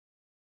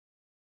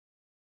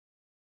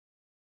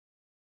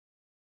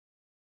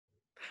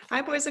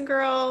Hi, boys and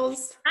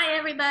girls. Hi,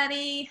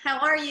 everybody. How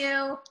are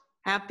you?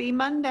 Happy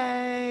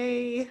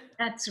Monday.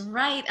 That's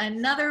right.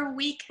 Another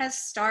week has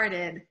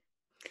started.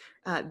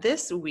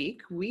 This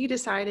week, we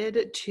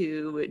decided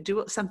to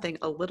do something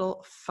a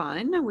little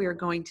fun. We are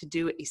going to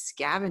do a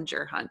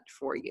scavenger hunt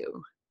for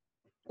you.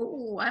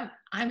 Oh,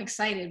 I'm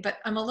excited, but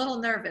I'm a little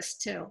nervous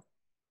too.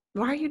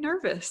 Why are you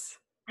nervous?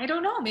 I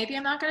don't know. Maybe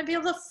I'm not going to be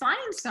able to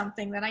find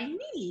something that I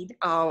need.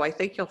 Oh, I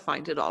think you'll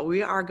find it all.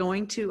 We are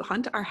going to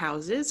hunt our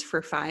houses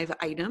for 5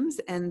 items,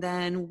 and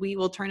then we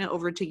will turn it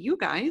over to you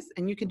guys,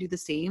 and you can do the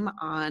same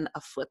on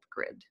a flip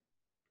grid.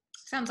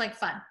 Sounds like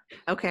fun.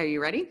 Okay, are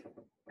you ready?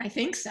 I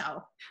think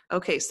so.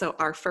 Okay, so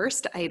our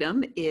first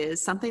item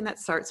is something that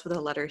starts with a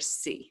letter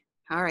C.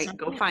 All right,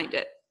 go find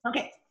it.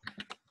 Okay.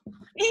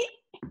 I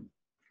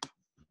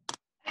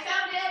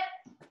found it.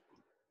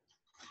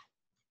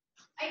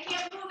 I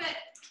can't move it.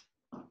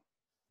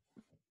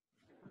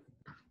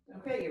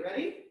 Okay, you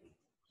ready?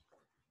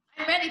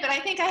 I'm ready, but I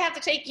think I have to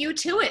take you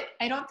to it.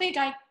 I don't think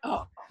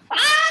oh.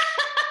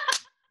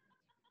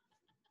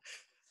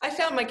 I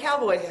found my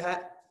cowboy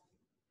hat.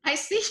 I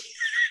see.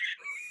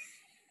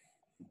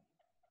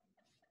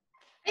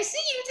 I see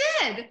you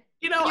did.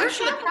 You know, I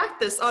should have packed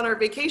this on our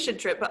vacation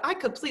trip, but I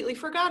completely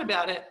forgot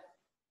about it.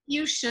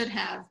 You should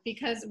have,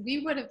 because we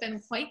would have been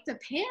quite the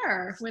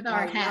pair with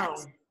our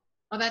hats.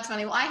 Oh, that's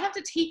funny. Well, I have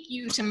to take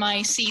you to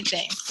my seat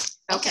thing.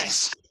 Okay.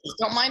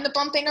 Don't mind the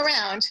bumping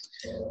around,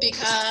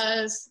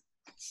 because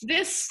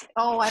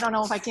I don't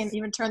know if I can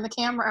even turn the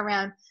camera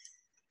around.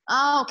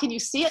 Oh, can you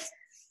see it?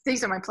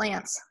 These are my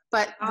plants.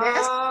 But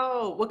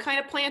oh, what kind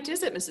of plant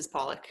is it, Mrs.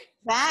 Pollock?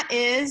 That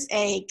is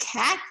a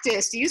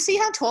cactus. Do you see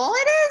how tall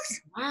it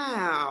is?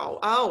 Wow.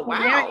 Oh, wow.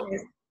 There it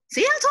is.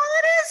 See how tall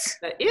it is?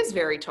 That is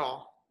very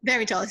tall.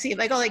 Very tall. See, if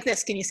I go like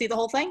this, can you see the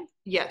whole thing?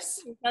 Yes.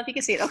 I don't know if you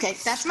can see it. Okay,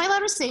 that's my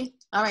letter C.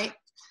 All right.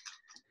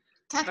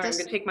 Cactus. All right, I'm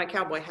going to take my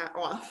cowboy hat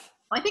off.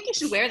 Well, I think you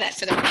should wear that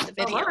for the rest of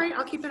the video. Oh, all right,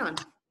 I'll keep it on.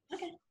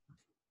 Okay.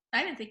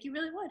 I didn't think you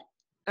really would.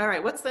 All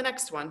right, what's the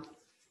next one?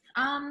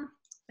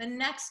 The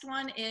next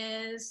one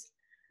is,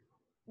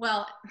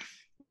 well,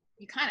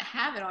 you kind of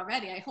have it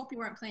already. I hope you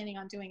weren't planning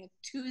on doing a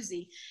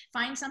twosie.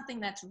 Find something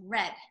that's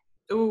red.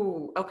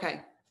 Ooh, okay.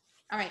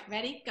 All right,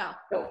 ready? Go.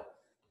 Go.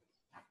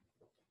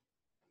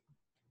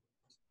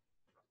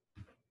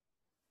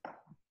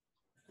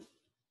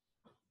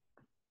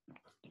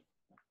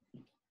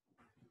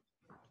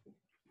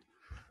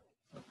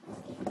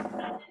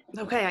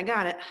 Okay, I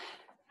got it.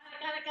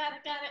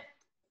 Got it.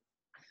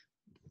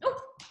 Oh.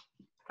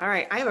 All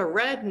right, I have a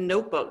red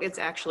notebook. It's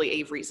actually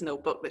Avery's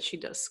notebook that she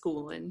does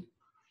school in.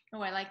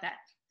 Oh, I like that.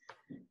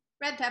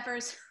 Red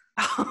peppers.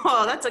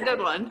 Oh, that's a good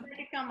one. I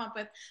could come up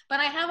with, but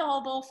I have a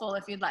whole bowl full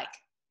if you'd like.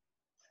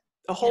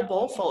 A whole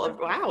bowl full of,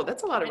 wow,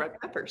 that's a lot of red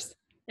peppers.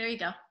 There you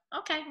go.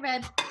 Okay,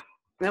 red.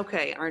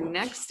 Okay, our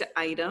next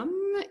item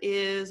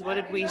is, what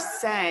did we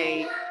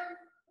say?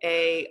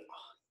 A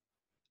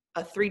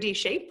 3D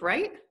shape,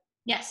 right?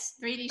 Yes,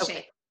 3D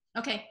shape.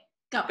 Okay,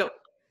 go. Go.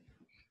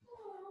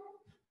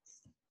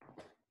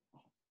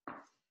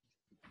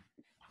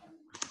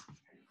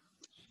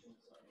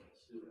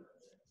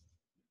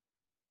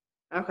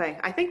 Okay,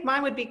 I think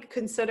mine would be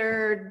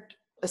considered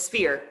a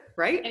sphere,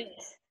 right? It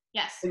is.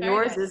 Yes. And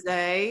yours is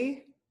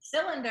a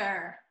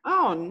cylinder.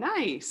 Oh,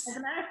 nice. As a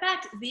matter of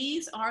fact,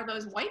 these are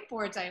those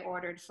whiteboards I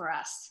ordered for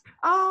us.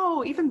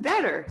 Oh, even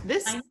better.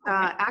 This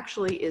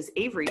actually is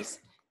Avery's,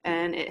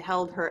 and it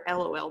held her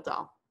LOL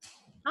doll.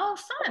 Oh,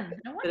 fun.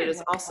 But it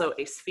is also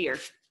a sphere.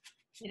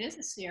 It is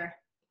a sphere.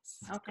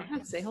 Okay. Go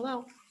ahead, say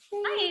hello.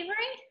 Hi,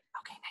 Avery.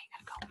 Okay, now you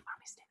gotta go.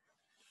 Mommy's there.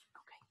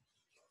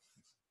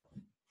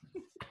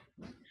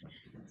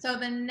 Okay. So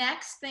the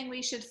next thing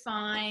we should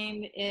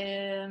find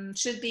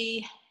should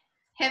be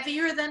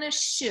heavier than a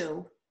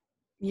shoe.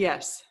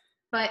 Yes.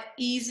 But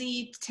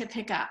easy to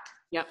pick up.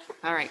 Yep.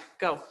 All right,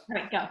 go. All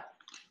right, go.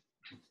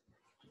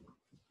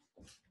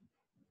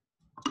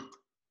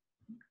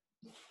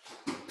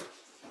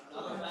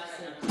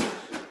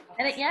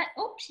 Get it yet?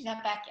 Oh, she's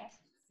not back yet.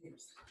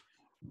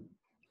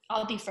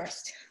 I'll be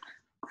first.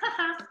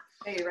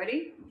 Hey, you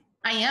ready?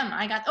 I am.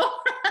 I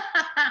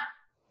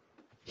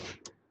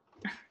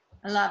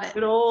love it.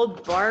 Good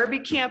old Barbie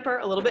camper,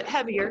 a little bit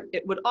heavier.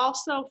 It would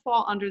also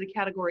fall under the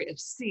category of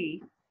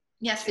C.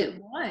 Yes, it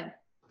would.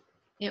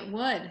 It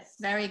would.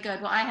 Very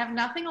good. Well, I have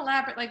nothing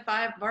elaborate like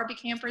Barbie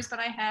campers, but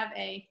I have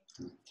a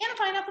can of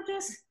pineapple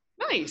juice.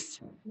 Nice.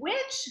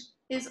 Which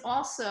is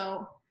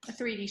also a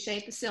 3D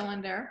shape, a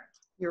cylinder.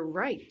 You're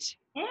right.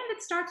 And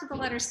it starts with the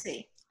letter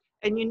C.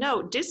 And you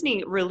know,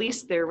 Disney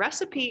released their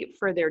recipe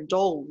for their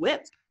Dole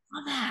Whip.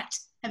 Oh, that.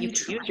 Have you you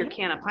could tried use your it?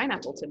 can of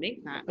pineapple to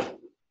make that.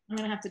 I'm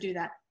going to have to do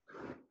that.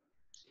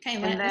 Okay,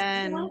 and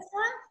then the last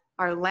one?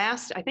 Our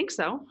last, I think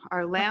so.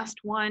 Our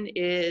last one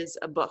is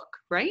a book,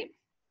 right?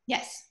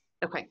 Yes.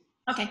 Okay.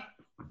 Okay.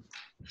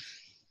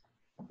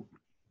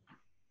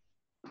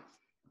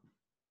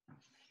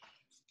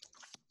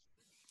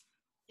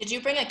 Did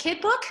you bring a kid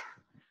book?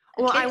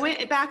 Well, I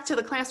went back to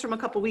the classroom a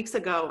couple weeks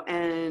ago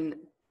and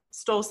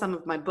stole some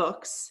of my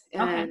books.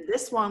 And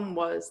this one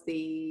was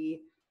the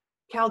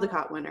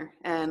Caldecott winner,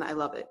 and I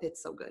love it.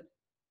 It's so good.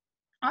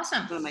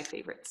 Awesome. One of my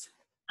favorites.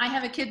 I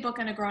have a kid book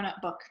and a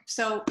grown-up book.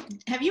 So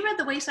have you read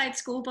the Wayside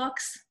School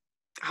books?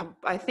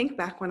 I think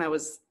back when I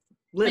was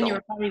little.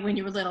 When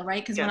you were little,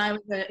 right? Because when I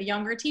was a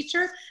younger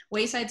teacher,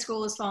 Wayside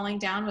School is Falling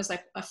Down was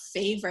like a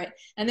favorite.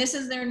 And this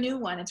is their new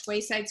one. It's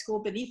Wayside School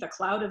Beneath a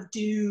Cloud of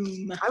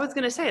Doom. I was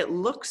going to say, it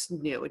looks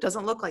new. It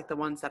doesn't look like the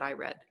ones that I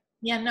read.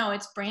 Yeah, no,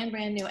 it's brand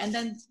new. And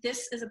then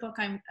this is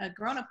a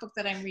grown-up book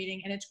that I'm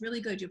reading, and it's really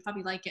good. You'll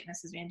probably like it,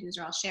 Mrs. Van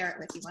Duzer. I'll share it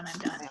with you when I'm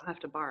done. I'll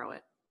have to borrow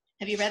it.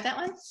 Have you read that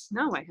one?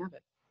 No, I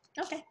haven't.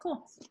 Okay,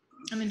 cool.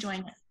 I'm enjoying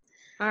it.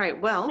 All right,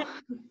 well,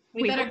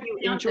 we hope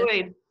you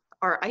enjoyed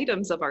our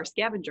items of our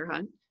scavenger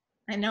hunt.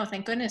 I know,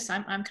 thank goodness.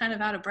 I'm kind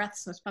of out of breath,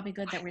 so it's probably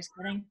good that we're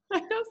sitting. I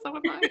know, so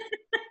am I.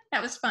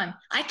 That was fun.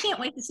 I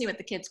can't wait to see what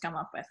the kids come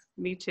up with.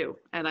 Me too.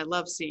 And I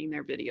love seeing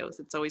their videos.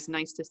 It's always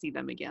nice to see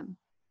them again.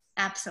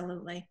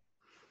 Absolutely.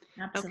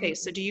 Okay,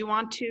 so do you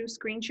want to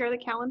screen share the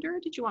calendar, or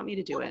did you want me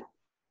to do it?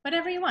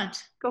 Whatever you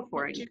want. Go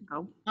for it. You can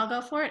go. I'll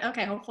go for it.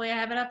 Okay, hopefully I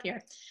have it up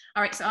here.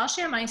 All right, so I'll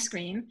share my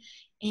screen,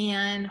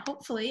 and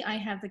hopefully I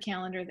have the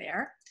calendar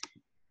there.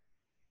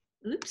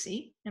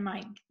 Oopsie,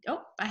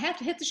 I have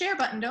to hit the share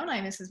button, don't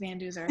I, Mrs. Van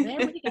Duzer? There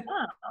we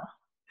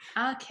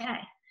go. Okay,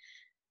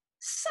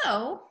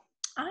 so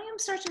I am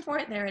searching for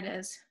it. There it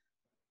is.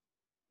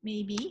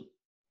 Maybe.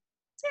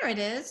 There it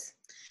is.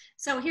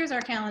 So here's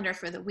our calendar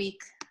for the week.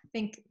 I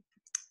think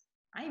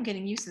I am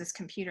getting used to this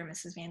computer,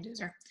 Mrs. Van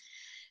Duzer.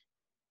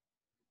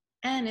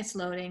 And it's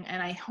loading,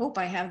 and I hope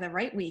I have the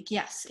right week.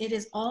 Yes, it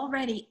is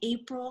already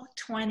April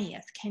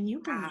 20th. Can you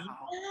believe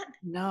that?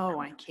 No,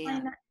 I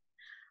can't.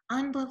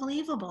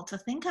 Unbelievable to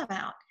think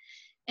about.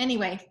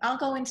 Anyway, I'll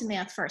go into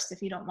math first,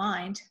 if you don't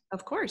mind.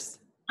 Of course.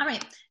 All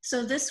right,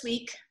 so this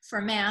week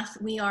for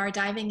math, we are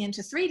diving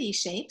into 3D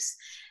shapes,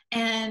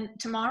 and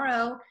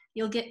tomorrow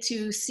you'll get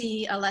to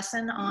see a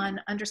lesson on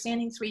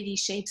understanding 3D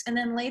shapes, and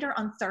then later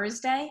on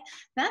Thursday,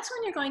 that's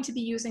when you're going to be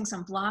using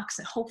some blocks,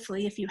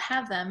 hopefully if you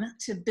have them,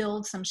 to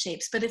build some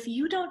shapes. But if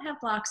you don't have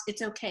blocks,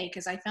 it's okay,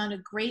 because I found a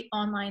great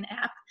online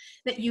app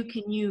that you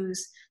can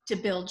use to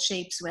build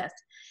shapes with.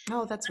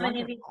 Oh, that's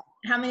wonderful.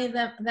 How many of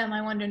them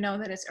I wonder know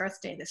that it's Earth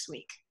Day this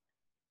week?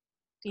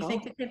 Do you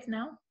think the kids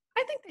know?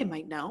 I think they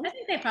might know. I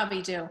think they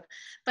probably do.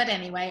 But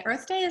anyway,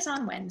 Earth Day is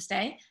on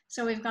Wednesday.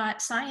 So we've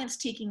got science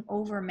taking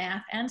over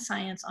math and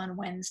science on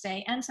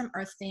Wednesday, and some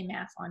Earth Day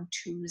math on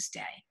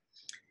Tuesday.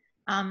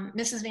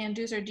 Mrs. Van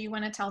Duzer, do you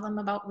want to tell them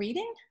about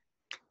reading?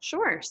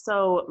 Sure.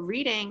 So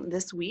reading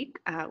this week,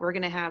 we're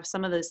going to have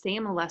some of the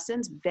same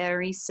lessons,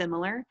 very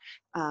similar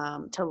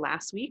to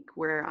last week,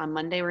 where on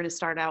Monday we're going to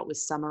start out with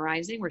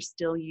summarizing. We're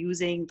still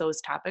using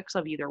those topics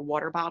of either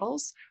water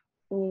bottles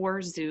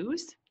or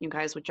zoos, you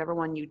guys, whichever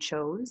one you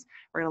chose.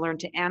 We're going to learn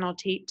to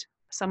annotate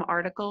some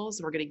articles.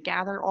 We're going to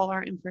gather all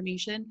our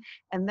information,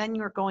 and then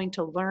you're going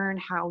to learn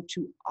how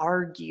to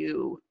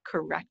argue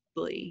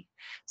correctly.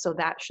 So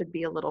that should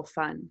be a little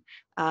fun.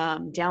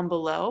 Down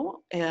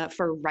below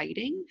for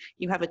writing,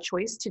 you have a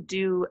choice to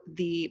do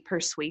the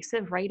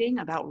persuasive writing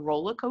about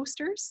roller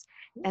coasters.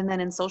 And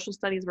then in social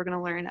studies, we're going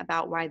to learn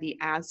about why the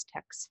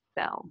Aztecs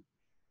fell.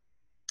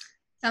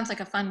 Sounds like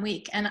a fun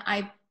week. And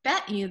I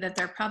bet you that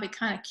they're probably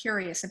kind of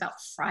curious about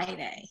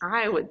Friday.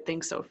 I would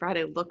think so.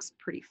 Friday looks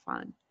pretty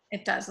fun.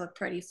 It does look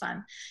pretty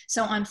fun.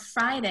 So on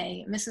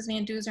Friday, Mrs.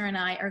 Van Duzer and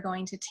I are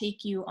going to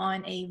take you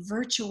on a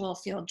virtual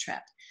field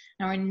trip.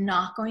 Now, we're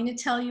not going to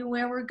tell you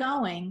where we're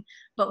going,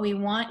 but we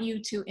want you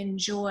to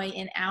enjoy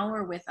an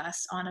hour with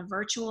us on a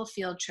virtual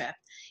field trip.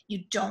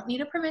 You don't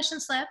need a permission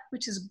slip,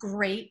 which is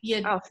great.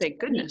 Oh, thank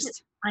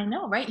goodness. I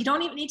know, right? You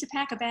don't even need to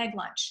pack a bag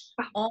lunch.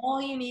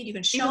 All you need, you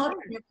can show up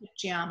in your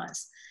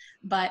pajamas.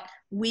 But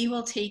we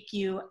will take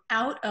you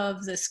out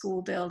of the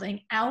school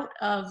building, out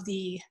of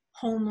the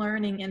home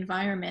learning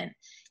environment,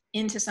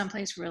 into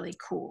someplace really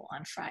cool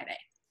on Friday.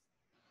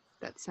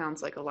 That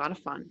sounds like a lot of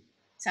fun.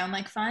 Sound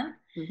like fun?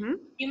 Mm-hmm. Do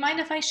you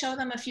mind if I show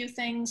them a few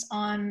things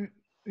on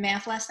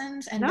math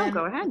lessons? And no, then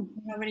go ahead.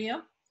 Over to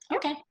you?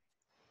 Yep. Okay.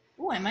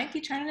 Oh, I might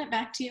be turning it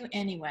back to you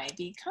anyway,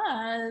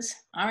 because,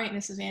 all right,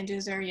 Mrs. Van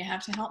Duzer, you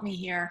have to help me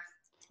here.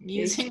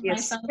 Using my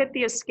son. Hit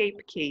the escape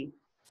key.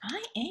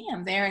 I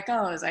am. There it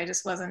goes. I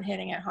just wasn't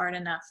hitting it hard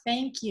enough.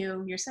 Thank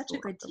you. You're such a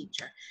good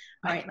teacher.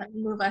 All right, let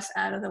me move us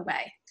out of the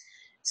way.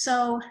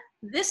 So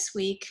this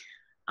week,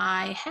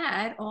 I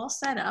had all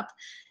set up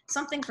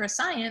something for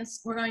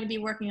science. We're going to be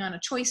working on a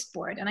choice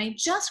board, and I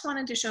just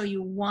wanted to show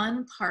you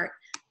one part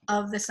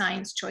of the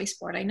science choice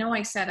board. I know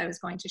I said I was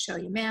going to show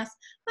you math,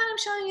 but I'm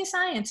showing you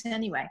science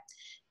anyway.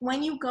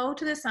 When you go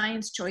to the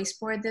science choice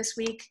board this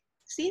week,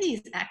 see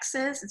these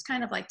X's? It's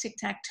kind of like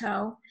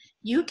tic-tac-toe.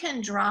 You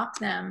can drop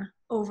them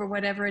over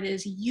whatever it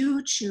is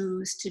you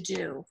choose to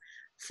do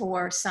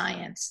for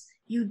science.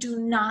 You do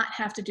not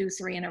have to do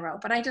 3 in a row,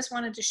 but I just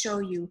wanted to show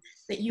you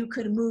that you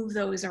could move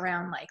those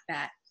around like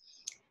that.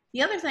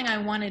 The other thing I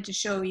wanted to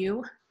show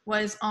you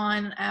was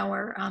on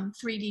our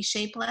 3D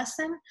shape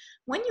lesson.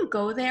 When you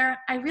go there,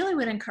 I really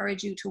would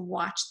encourage you to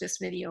watch this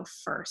video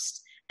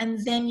first,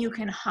 and then you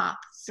can hop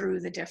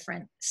through the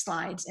different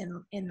slides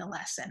in the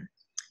lesson.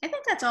 I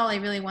think that's all I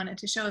really wanted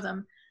to show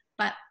them,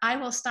 but I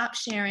will stop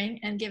sharing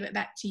and give it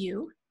back to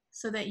you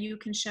so that you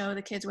can show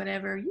the kids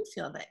whatever you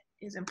feel that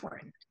is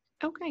important.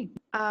 Okay.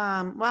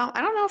 Well,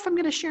 I don't know if I'm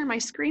going to share my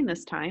screen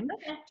this time,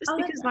 Okay. just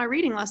because my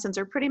reading lessons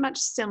are pretty much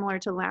similar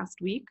to last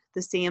week,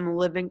 the same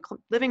living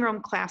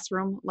room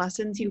classroom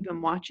lessons you've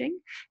been watching.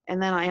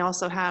 And then I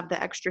also have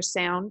the extra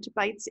sound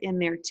bites in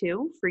there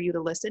too for you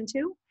to listen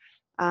to.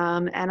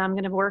 And I'm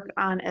going to work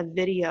on a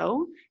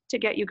video to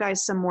get you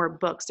guys some more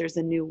books. There's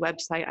a new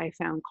website I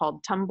found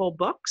called Tumble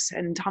Books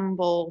and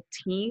Tumble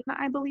Teen,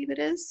 I believe it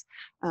is.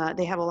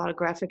 They have a lot of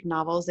graphic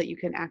novels that you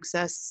can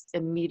access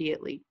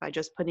immediately by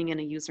just putting in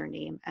a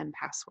username and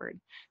password.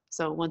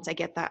 So once I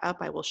get that up,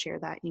 I will share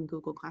that in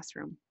Google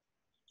Classroom.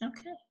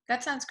 Okay,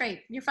 that sounds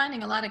great. You're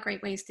finding a lot of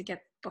great ways to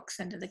get books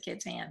into the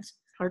kids' hands.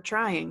 Or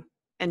trying.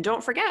 And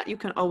don't forget, you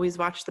can always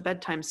watch the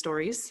bedtime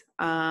stories.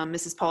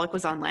 Mrs. Pollock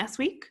was on last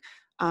week.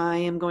 I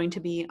am going to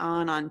be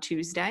on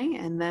Tuesday,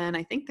 and then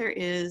I think there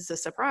is a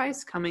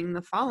surprise coming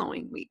the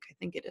following week. I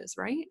think it is,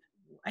 right?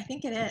 I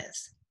think it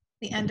is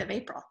the end of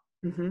April.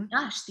 Mm-hmm.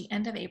 Gosh, the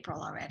end of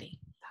April already.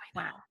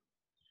 Wow.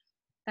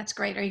 That's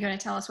great. Are you going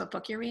to tell us what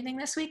book you're reading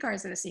this week, or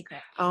is it a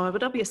secret? Oh,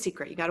 it'll be a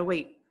secret. You got to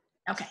wait.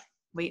 Okay.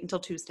 Wait until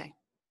Tuesday.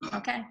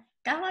 Okay.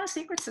 Got a lot of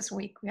secrets this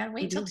week. We got to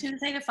wait till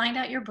Tuesday to find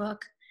out your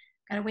book.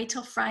 Got to wait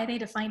till Friday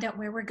to find out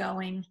where we're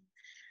going.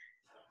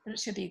 But it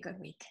should be a good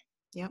week.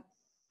 Yep.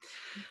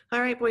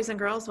 All right, boys and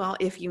girls. Well,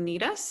 if you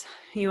need us,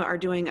 you are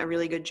doing a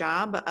really good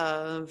job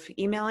of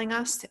emailing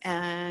us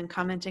and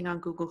commenting on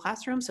Google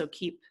Classroom. So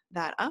keep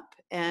that up.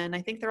 And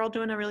I think they're all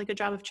doing a really good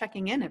job of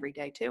checking in every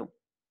day too.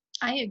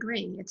 I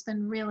agree. It's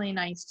been really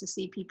nice to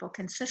see people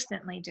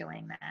consistently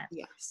doing that.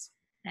 Yes.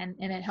 And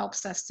it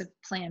helps us to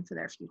plan for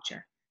their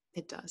future.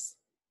 It does.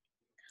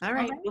 All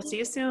right. We'll see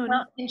you soon.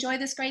 Well, enjoy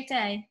this great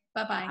day.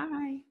 Bye-bye.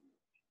 Bye.